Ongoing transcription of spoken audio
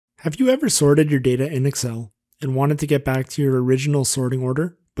Have you ever sorted your data in Excel and wanted to get back to your original sorting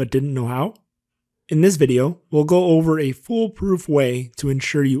order but didn't know how? In this video, we'll go over a foolproof way to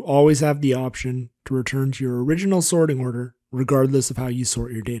ensure you always have the option to return to your original sorting order regardless of how you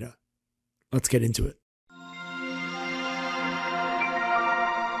sort your data. Let's get into it.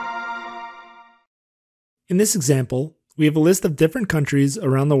 In this example, we have a list of different countries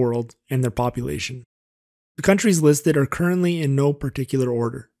around the world and their population. The countries listed are currently in no particular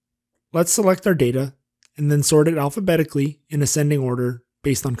order. Let's select our data and then sort it alphabetically in ascending order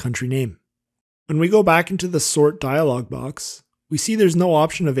based on country name. When we go back into the sort dialog box, we see there's no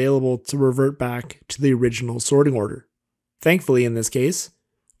option available to revert back to the original sorting order. Thankfully, in this case,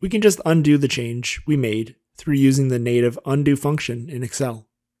 we can just undo the change we made through using the native undo function in Excel.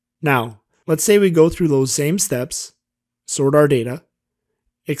 Now, let's say we go through those same steps, sort our data,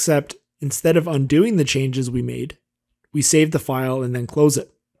 except instead of undoing the changes we made, we save the file and then close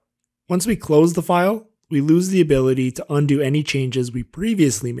it. Once we close the file, we lose the ability to undo any changes we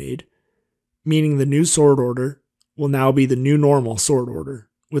previously made, meaning the new sort order will now be the new normal sort order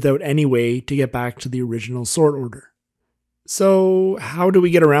without any way to get back to the original sort order. So how do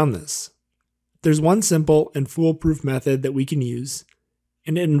we get around this? There's one simple and foolproof method that we can use,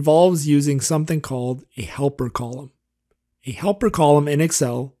 and it involves using something called a helper column. A helper column in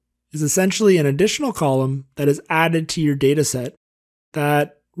Excel is essentially an additional column that is added to your dataset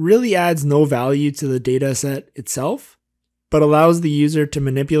that really adds no value to the dataset itself, but allows the user to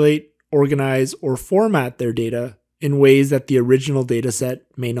manipulate, organize, or format their data in ways that the original dataset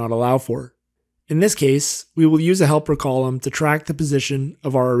may not allow for. In this case, we will use a helper column to track the position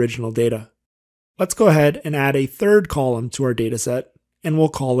of our original data. Let's go ahead and add a third column to our dataset, and we'll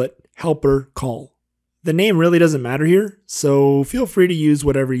call it helper col. The name really doesn't matter here, so feel free to use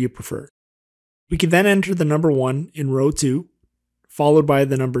whatever you prefer. We can then enter the number 1 in row 2, followed by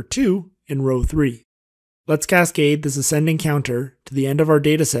the number 2 in row 3. Let's cascade this ascending counter to the end of our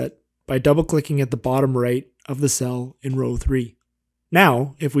dataset by double-clicking at the bottom right of the cell in row 3.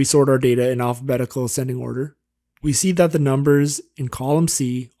 Now, if we sort our data in alphabetical ascending order, we see that the numbers in column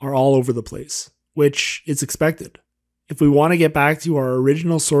C are all over the place, which is expected. If we want to get back to our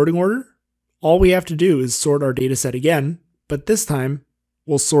original sorting order, all we have to do is sort our dataset again, but this time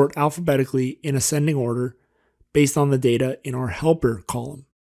we'll sort alphabetically in ascending order based on the data in our helper column.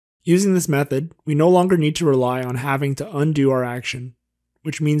 Using this method, we no longer need to rely on having to undo our action,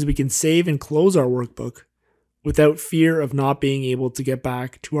 which means we can save and close our workbook without fear of not being able to get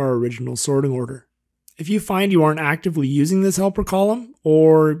back to our original sorting order. If you find you aren't actively using this helper column,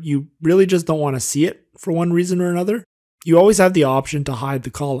 or you really just don't want to see it for one reason or another, you always have the option to hide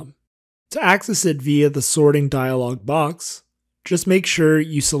the column. To access it via the sorting dialog box, just make sure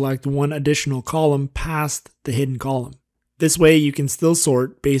you select one additional column past the hidden column. This way you can still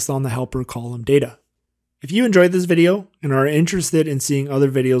sort based on the helper column data. If you enjoyed this video and are interested in seeing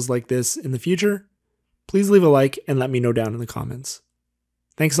other videos like this in the future, please leave a like and let me know down in the comments.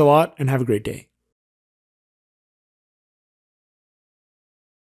 Thanks a lot and have a great day.